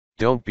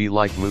Don't be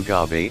like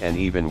Mugabe and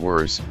even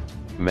worse,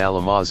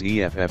 Malema's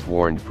EFF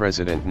warned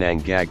President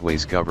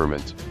Mnangagwa's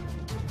government.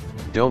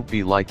 Don't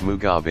be like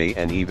Mugabe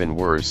and even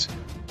worse,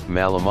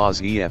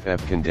 Malema's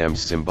EFF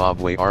condemns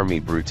Zimbabwe Army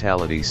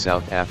brutality.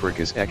 South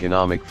Africa's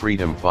Economic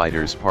Freedom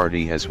Fighters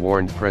Party has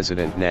warned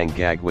President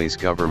Mnangagwa's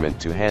government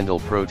to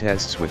handle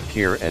protests with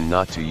care and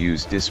not to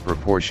use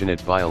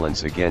disproportionate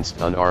violence against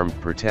unarmed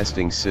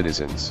protesting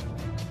citizens.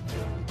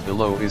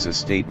 Below is a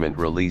statement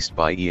released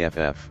by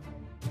EFF.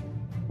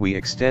 We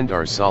extend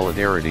our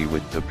solidarity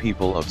with the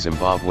people of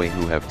Zimbabwe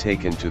who have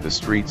taken to the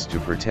streets to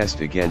protest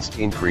against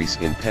increase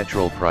in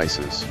petrol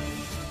prices.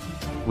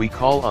 We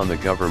call on the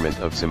government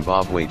of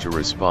Zimbabwe to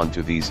respond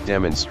to these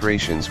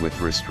demonstrations with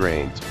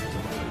restraint.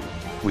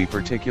 We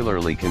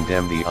particularly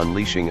condemn the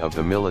unleashing of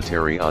the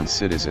military on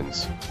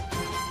citizens.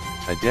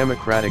 A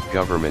democratic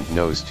government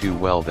knows too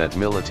well that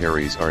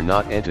militaries are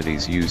not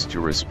entities used to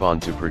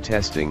respond to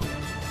protesting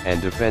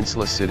and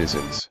defenseless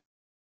citizens.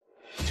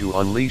 To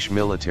unleash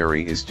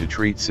military is to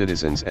treat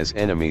citizens as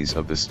enemies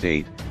of the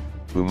state,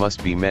 who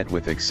must be met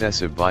with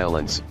excessive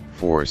violence,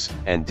 force,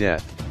 and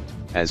death,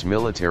 as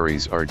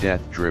militaries are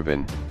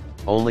death-driven,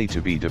 only to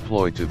be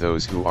deployed to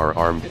those who are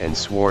armed and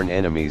sworn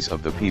enemies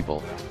of the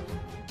people.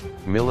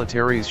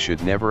 Militaries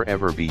should never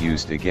ever be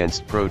used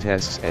against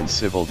protests and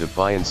civil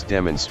defiance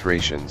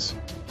demonstrations.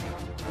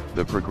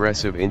 The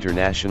progressive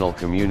international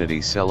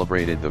community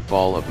celebrated the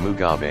fall of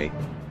Mugabe,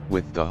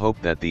 with the hope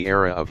that the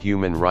era of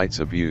human rights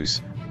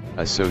abuse,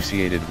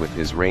 associated with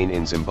his reign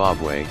in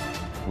Zimbabwe,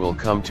 will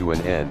come to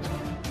an end.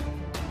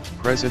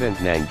 President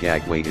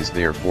Mnangagwa is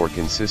therefore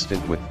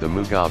consistent with the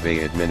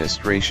Mugabe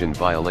administration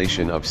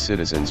violation of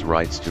citizens'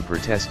 rights to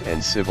protest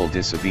and civil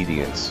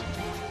disobedience.